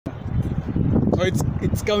Oh,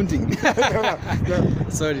 it's counting.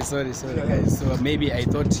 Sorry, guys. So maybe I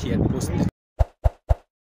thought he had posted.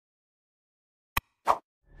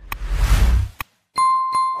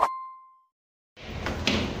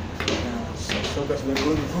 So guys, we're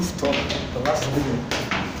going to rooftop, the last video.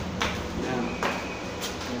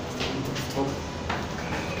 Rooftop.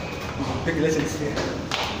 Big legends here.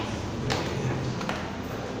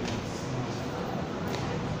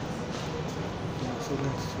 So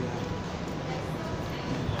guys,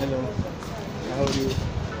 hello. How are you?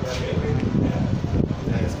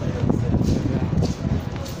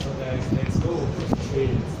 So guys, let's go.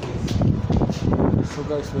 So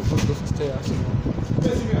guys, we're going to go upstairs.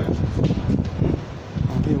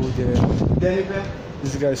 I'm here with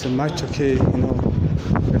this guy is a match, okay, you know,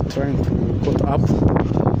 we're trying to go up.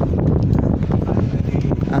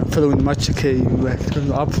 I'm following match, okay, we're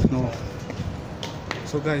going up, no.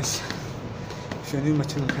 So guys, if you're new to my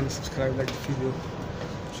channel, kindly subscribe, like the video,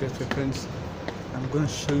 share it with your friends. I'm going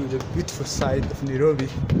to show you the beautiful side of Nairobi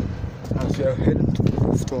as we are heading to the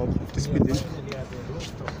rooftop of this building.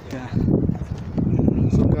 Yeah.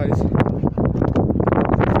 So guys,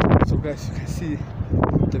 you can see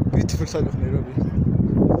the beautiful side of Nairobi.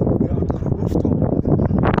 We are on the rooftop.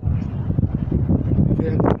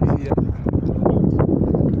 Very happy here.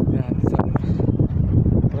 Yeah, these are the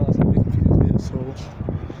brothers are making videos there. So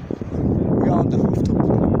we are on the rooftop.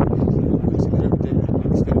 It's very beautiful.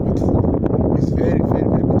 It's very beautiful. I'm just going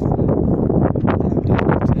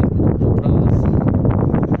to take the brothers.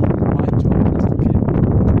 My job is to keep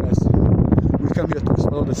guys. We come here to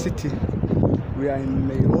explore the city. We are in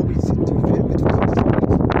Nairobi city, very beautiful city.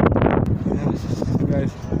 Yes,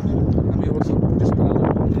 guys. I'm here also with this brother.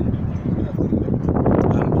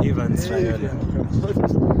 I'm Ivan Strayola.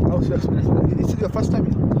 How's your experience? Is it your first time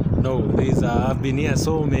here? No, I've been here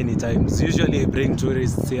so many times. Usually I bring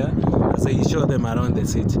tourists here as I show them around the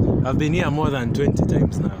city. I've been here more than 20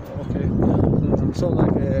 times now. Okay. So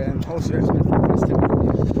like, how's your experience for the first time?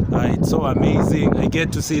 It's so amazing. I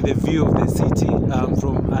get to see the view of the city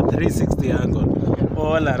from a 360 angle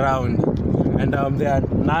all around. And there are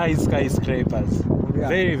nice skyscrapers. Yeah.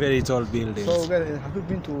 Very tall buildings. So have you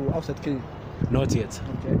been to outside Kenya? Not yet.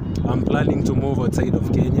 Okay. I'm planning to move outside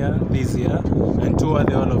of Kenya this year and tour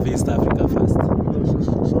the whole of East Africa first.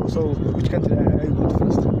 So which country are you going to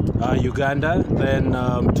first? Uganda, then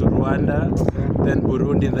to Rwanda, then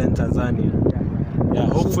Burundi, then Tanzania. Yeah,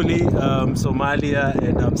 hopefully Somalia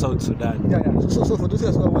and South Sudan. Yeah. So for those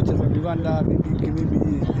guys who are watching from Uganda, maybe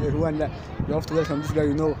Rwanda, you have to welcome this guy,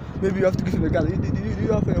 you know. Maybe you have to give him a girl. Do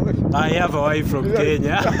you have a wife? I have a wife from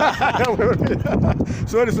Kenya.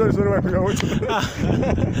 sorry, wife, you're watching.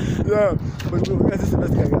 Yeah, but this is the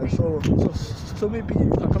best guy, guys. So maybe you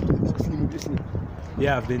can come to Isli.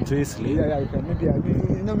 Yeah, I've been to Isli. Yeah, you can. Maybe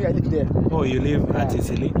you know me, I live there. Oh, you live at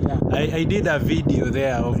Isli? Yeah. I did a video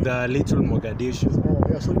there of the little Mogadishu. Oh,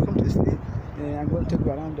 yeah, so you come to Isli. I'm going to take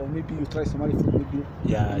you around, and maybe you try Somali food. Maybe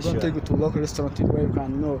yeah, I'm sure. going to take you to a local restaurant where you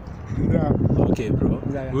can, you know. Yeah. Okay, bro.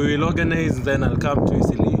 Yeah. We will organize, then I'll come to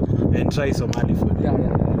Isli and try Somali food. Yeah.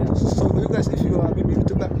 So you guys, if you are maybe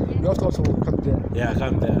YouTuber, you have to also come there. Yeah,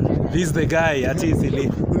 come there. This is the guy at Isli.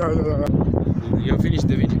 Yeah. You have finished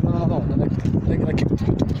the video? No. Like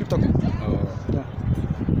keep talking. Oh. Yeah.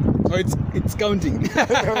 Oh, it's counting.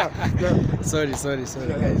 Sorry,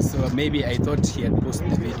 guys. So maybe I thought he had posted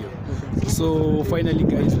the video. So finally,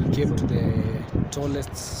 guys, we came to the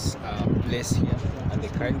tallest place here at the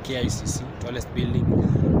KICC, tallest building,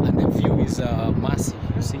 and the view is massive.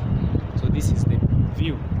 You see. So this is the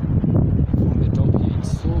view from the top here.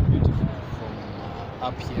 It's so beautiful from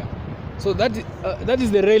up here. So that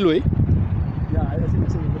is the railway. Yeah, I think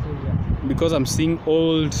it's because I'm seeing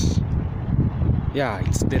old. Yeah,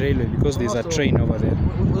 it's the railway because there's a train over there.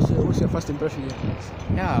 What's your first impression here?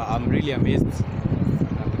 Yeah, I'm really amazed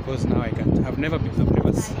because now I've never had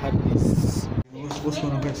this. What's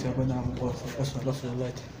going on, guys? But now what's the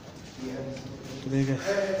light today, guys?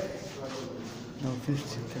 Now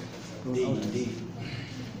 50. Okay, going out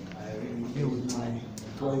here with my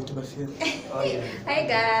YouTubers here. Hi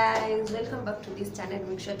guys, welcome back to this channel.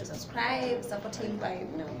 Make sure to subscribe, supporting by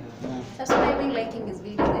subscribing, liking this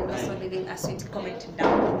video, and also leaving a sweet comment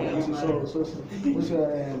down below. So what's your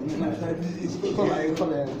My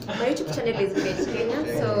YouTube channel is Made in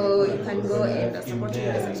Kenya, so you can go and support me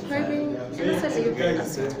by subscribing and also leave a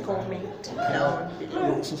sweet comment down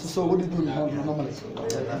below. So what do you do normally?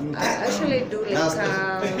 I actually do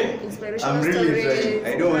like inspirational really stories. I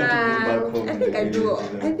don't want to go back home.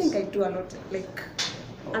 I think I do a lot. Like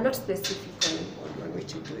I'm not specific on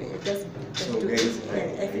which to do it. Just do it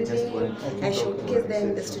every day. I showcase them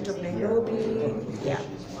in the street of Nairobi. Yeah.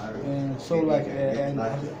 So like, and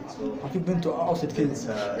have you been to outside Kenya?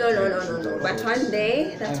 No. But one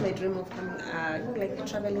day, that's my dream of coming, like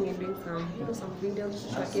traveling and doing some videos,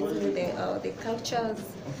 showcasing the cultures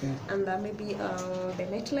and maybe the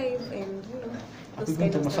nightlife and Have those you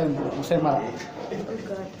been kind to of stuff. Masai Mara? Oh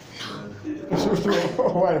God.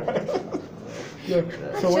 Why? Yeah.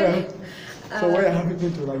 So where have you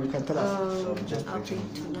been to? Like you can tell us. I've been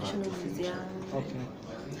to National Museum. Okay.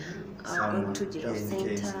 I've gone to Jiro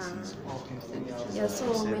Center. Yeah,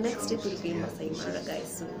 so my next trip will be Masai Mara,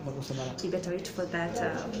 guys. So Masai Mara. you better wait for that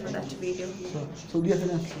video. So do you have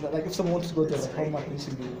any, like if someone wants to go there, like how much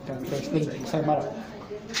basically you can spend Masai Mara?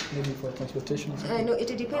 Maybe for transportation or something? No,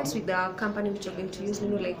 it depends with the company which you're going to use.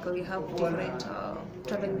 Like we have different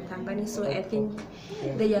traveling companies, so I think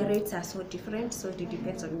their rates are so different. So it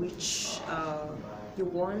depends on which you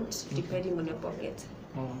want, depending on your pocket.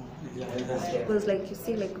 Because like you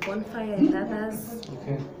see, like Bonfire and others,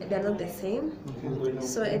 they're not the same.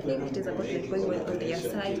 So I think it is about like going on their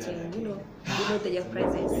site and you know their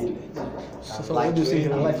prices. So what do you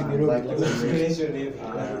think of life in Nairobi?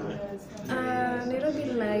 Nairobi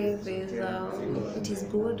life is it is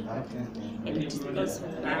good, and it is because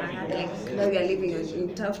like now we are living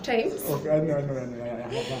in tough times. Okay, I know.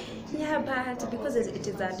 Yeah, but because it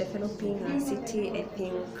is a developing city, I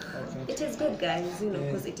think it is good, guys.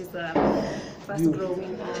 Because it is a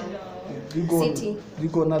fast-growing city. Do you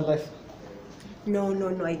go nightlife? No,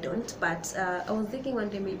 I don't. But I was thinking one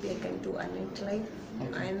day maybe I can do a nightlife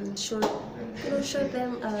and show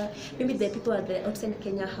them maybe the people at the outside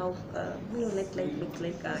Kenya how nightlife looks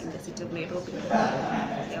like in the city of Nairobi.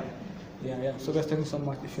 Yeah. So guys, thank you so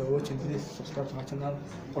much. If you're watching this, subscribe to my channel.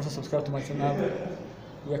 Also subscribe to my channel.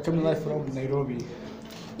 We are coming live from Nairobi.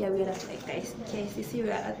 Yeah, we are at KICC, we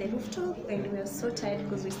are at the rooftop and we are so tired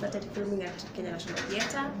because we started filming at Kenya National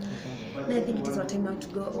Theatre. And I think it is our time now to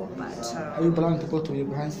go home, but... Are you planning to go to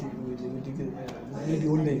Yohansi maybe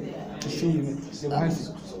one day to see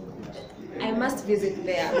Yohansi? I must visit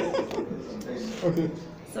there. Okay.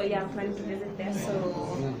 So yeah, I'm planning to visit there,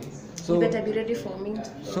 so you better be ready for me.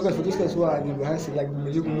 So guys, for those guys who are in Yohansi, like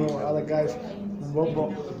you know other guys, we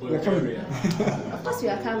are coming. Of course we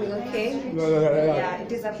are coming, okay? Yeah,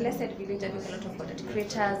 it is a blessed village having a lot of content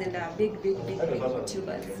creators and big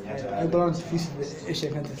YouTubers. I belong to visit the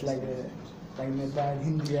Asian countries like Nepal,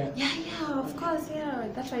 India. Yeah, of course, yeah.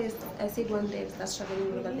 That's why I said one day I start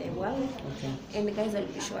traveling over the world. Okay. And the guys, I'll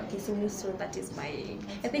be showcasing you, so that is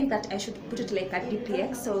I think that I should put it like a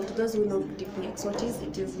DPX. So to those who know DPX, what is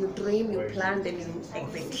it? Is you dream, you plan, then you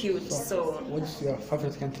execute. So what's your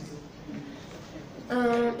favorite country?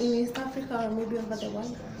 In East Africa or maybe over the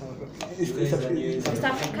world. East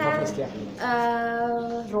Africa,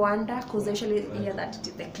 Rwanda, because I usually hear that it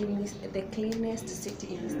is the cleanest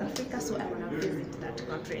city in East Africa, so I want to visit that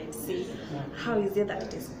country and see how is it that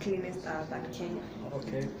it is cleanest than Kenya.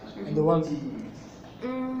 Okay. And the one?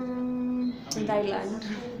 Thailand.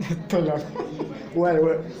 Thailand.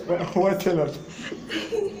 Why Thailand?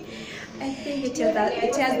 I think it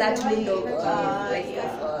has that mood of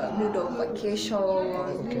mood of vacation,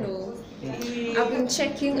 I've been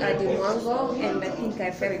checking Dimongo and I think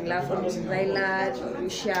I fell in love with Thailand,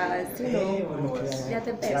 Mauritius, they're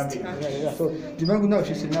the best. Yeah. So Dimongo now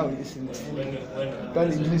is in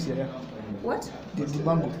Bali, Indonesia, yeah? What?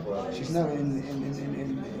 Dimongo. She's now in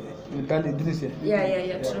Bali, Indonesia.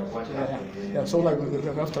 Yeah, true. Yeah. So like we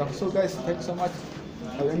have to. So guys, thank you so much.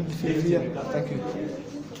 I'll end the video here. Thank you.